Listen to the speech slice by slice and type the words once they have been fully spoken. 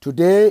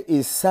Today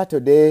is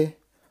Saturday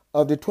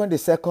of the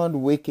 22nd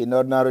week in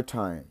Ordinary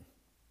Time.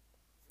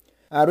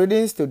 Our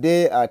readings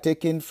today are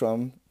taken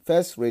from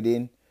first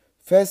reading,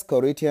 1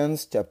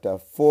 Corinthians chapter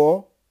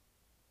 4,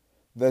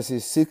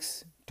 verses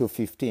 6 to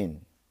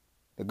 15.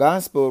 The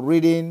Gospel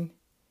reading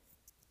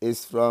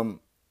is from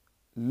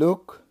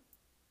Luke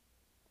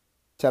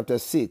chapter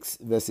 6,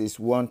 verses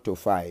 1 to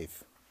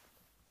 5.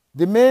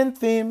 The main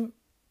theme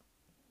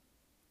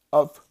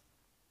of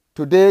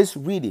today's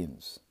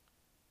readings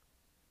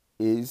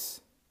is,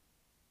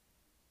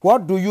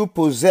 what do you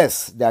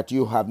possess that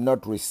you have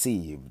not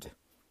received?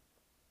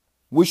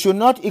 We should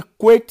not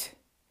equate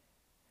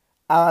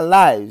our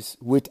lives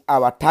with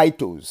our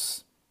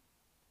titles,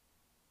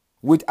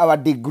 with our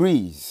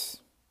degrees.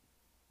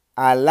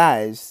 Our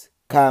lives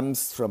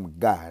comes from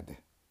God.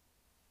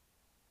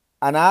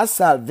 And our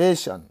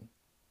salvation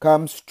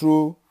comes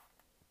through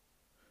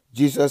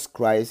Jesus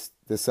Christ,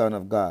 the Son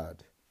of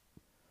God,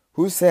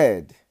 who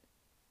said,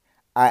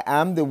 I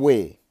am the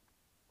way,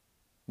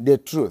 the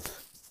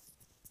truth,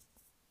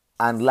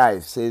 and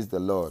life, says the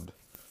Lord.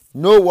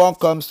 No one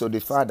comes to the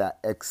Father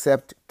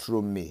except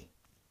through me.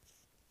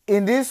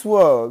 In this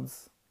world,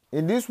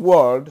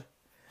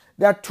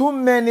 there are too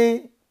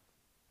many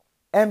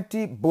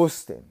empty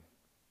boasting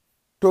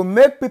to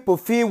make people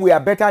feel we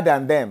are better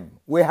than them.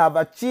 We have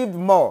achieved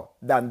more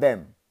than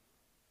them.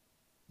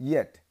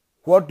 Yet,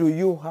 what do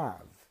you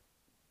have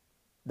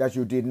that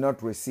you did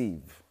not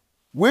receive?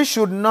 We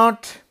should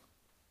not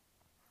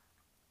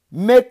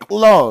make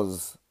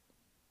laws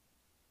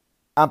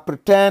and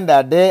pretend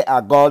that they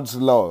are God's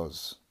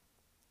laws.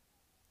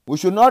 We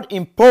should not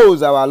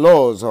impose our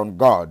laws on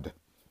God.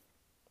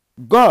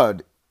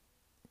 God,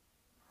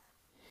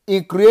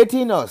 in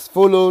creating us,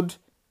 followed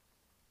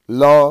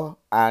law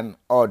and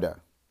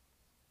order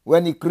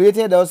when He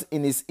created us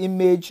in His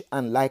image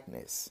and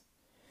likeness.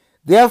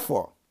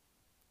 Therefore,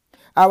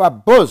 our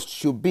boast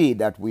should be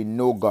that we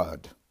know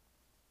God.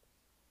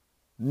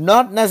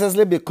 Not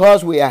necessarily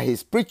because we are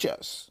His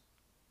preachers.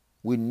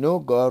 We know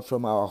God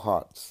from our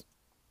hearts.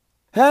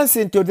 Hence,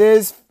 in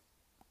today's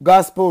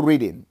gospel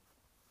reading,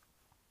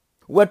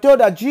 we're told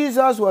that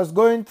Jesus was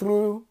going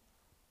through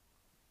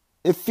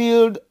a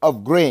field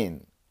of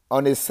grain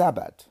on a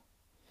Sabbath.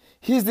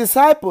 His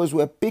disciples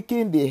were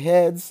picking the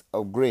heads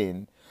of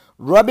grain,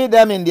 rubbing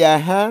them in their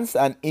hands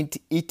and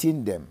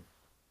eating them.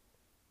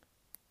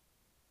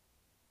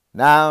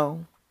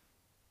 Now,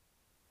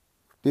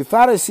 the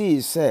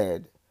Pharisees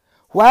said,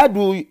 why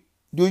do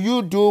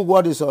you do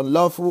what is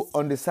unlawful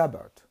on the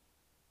Sabbath?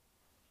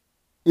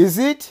 Is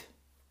it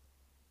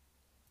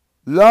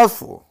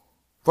lawful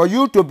for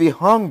you to be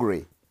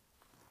hungry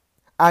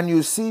and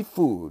you see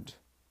food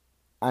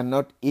and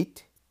not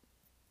eat?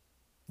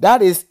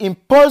 That is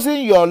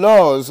imposing your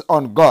laws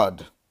on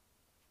God,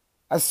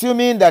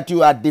 assuming that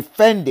you are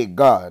defending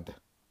God.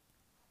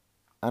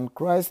 And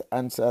Christ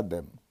answered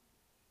them,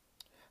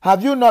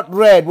 have you not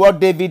read what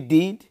David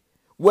did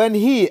when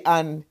he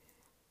and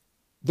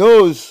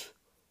those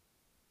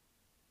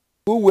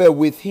who were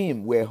with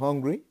him were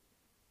hungry?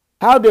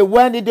 How they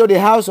went into the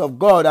house of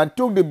God and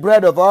took the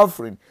bread of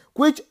offering,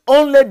 which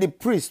only the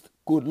priest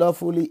could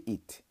lawfully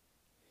eat,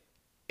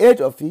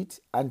 ate of it,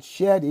 and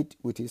shared it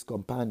with his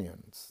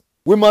companions.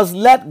 We must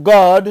let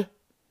God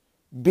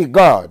be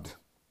God.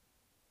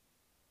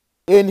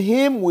 In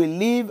Him we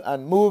live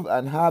and move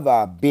and have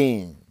our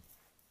being.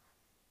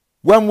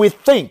 When we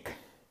think,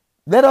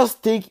 let us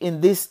think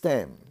in this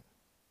term,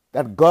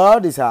 that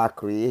God is our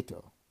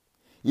Creator.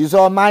 He is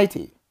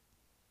Almighty.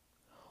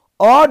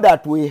 All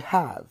that we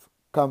have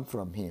come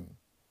from Him.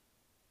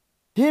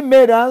 He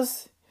made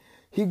us.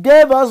 He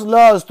gave us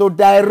laws to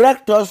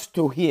direct us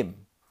to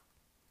Him.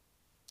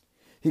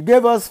 He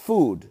gave us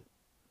food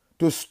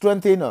to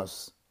strengthen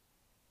us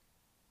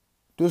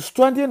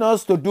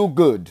to do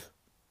good.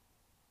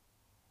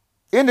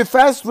 In the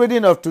first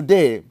reading of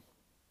today,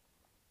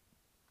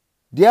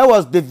 there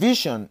was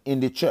division in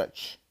the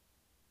church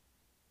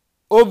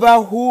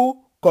over who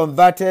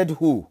converted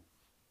who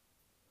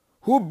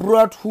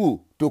brought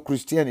who to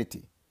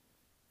Christianity.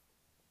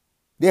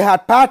 They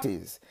had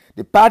parties,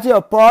 the party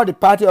of Paul, the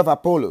party of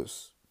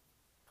Apollos.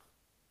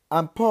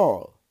 And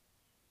Paul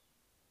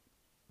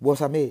was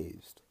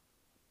amazed.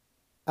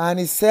 And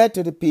he said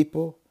to the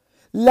people,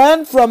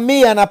 learn from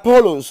me and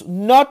Apollos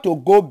not to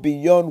go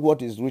beyond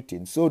what is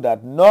written, so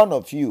that none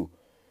of you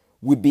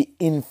will be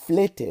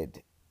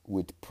inflated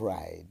with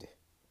pride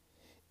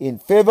in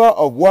favor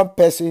of one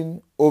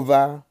person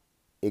over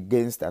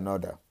against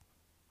another.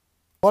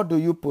 What do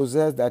you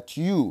possess that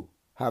you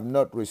have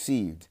not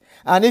received?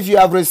 And if you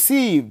have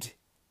received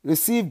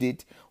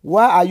it,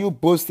 why are you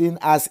boasting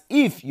as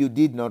if you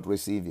did not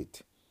receive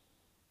it?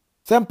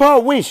 St.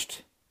 Paul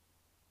wished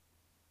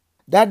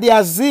that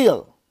their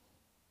zeal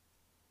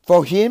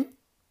for him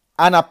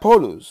and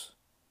Apollos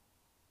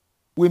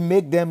will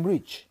make them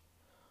rich.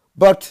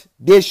 But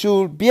they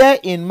should bear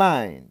in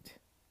mind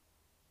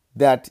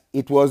that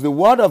it was the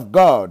word of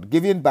God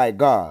given by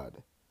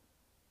God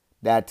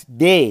that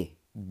they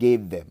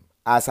gave them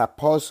as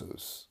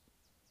apostles.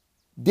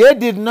 They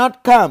did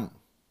not come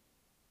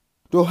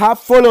to have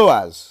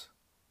followers,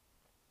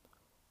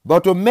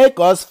 but to make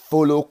us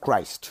follow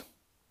Christ.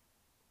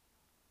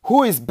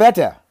 Who is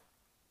better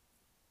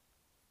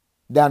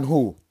than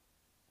who?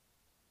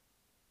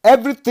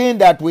 Everything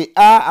that we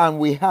are and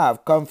we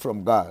have come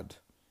from God.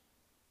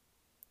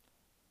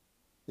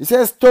 He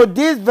says, to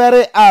this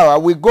very hour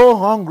we go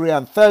hungry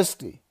and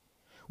thirsty.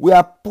 We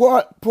are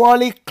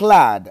poorly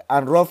clad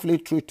and roughly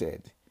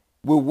treated.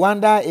 We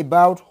wander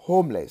about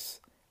homeless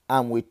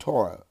and we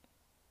toil,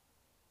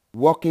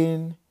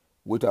 working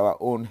with our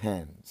own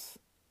hands.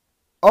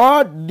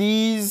 All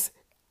these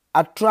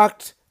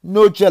attract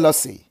no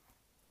jealousy.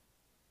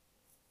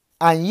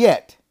 And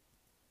yet,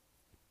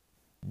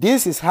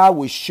 this is how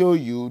we show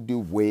you the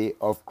way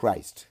of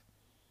Christ.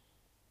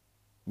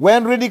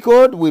 When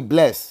ridiculed, we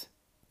bless.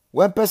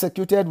 When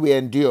persecuted, we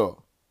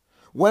endure.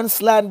 When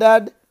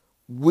slandered,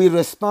 we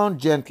respond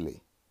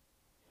gently.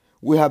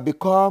 We have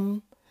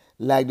become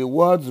like the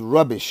world's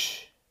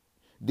rubbish,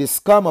 the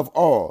scum of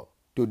all,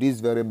 to this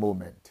very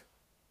moment.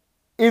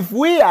 If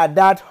we are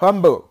that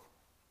humble,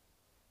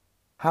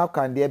 how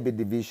can there be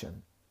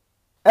division?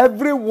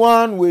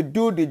 Everyone will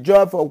do the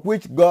job for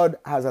which God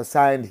has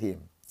assigned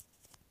him.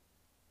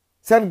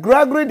 St.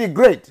 Gregory the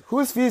Great,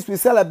 whose feast we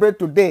celebrate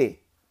today,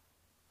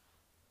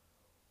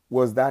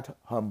 was that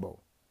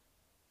humble.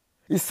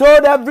 He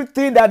sold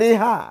everything that he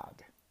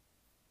had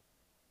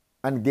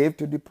and gave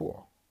to the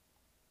poor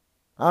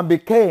and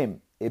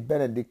became a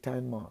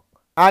Benedictine monk.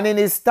 And in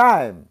his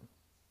time,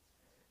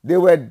 they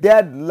were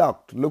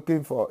deadlocked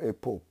looking for a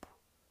pope.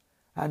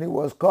 And he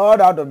was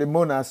called out of the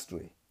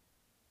monastery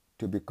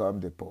to become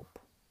the pope.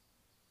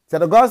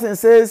 St. Augustine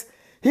says,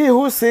 he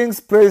who sings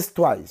praise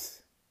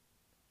twice.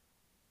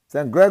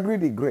 St. Gregory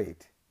the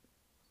Great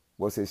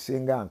was a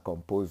singer and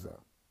composer.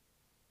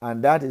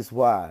 And that is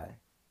why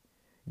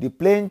the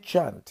plain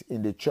chant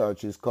in the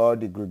church is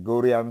called the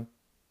Gregorian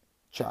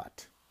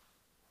chant.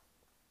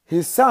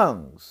 His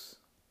songs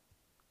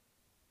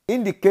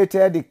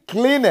indicated the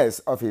cleanness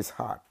of his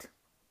heart,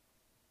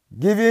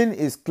 giving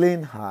his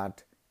clean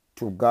heart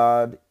to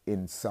God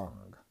in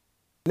song.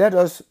 Let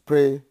us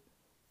pray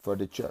for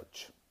the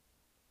church.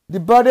 The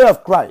body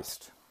of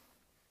Christ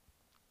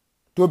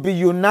to be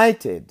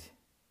united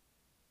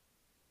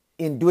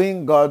in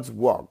doing God's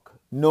work,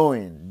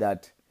 knowing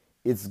that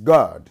it's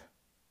God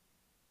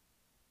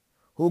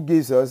who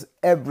gives us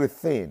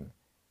everything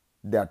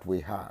that we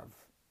have,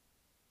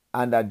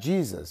 and that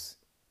Jesus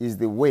is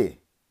the way,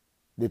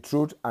 the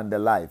truth, and the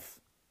life.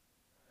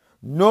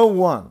 No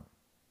one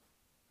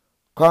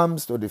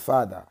comes to the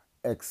Father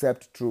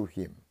except through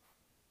him.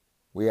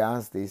 We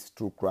ask this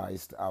through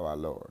Christ our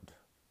Lord.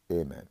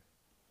 Amen.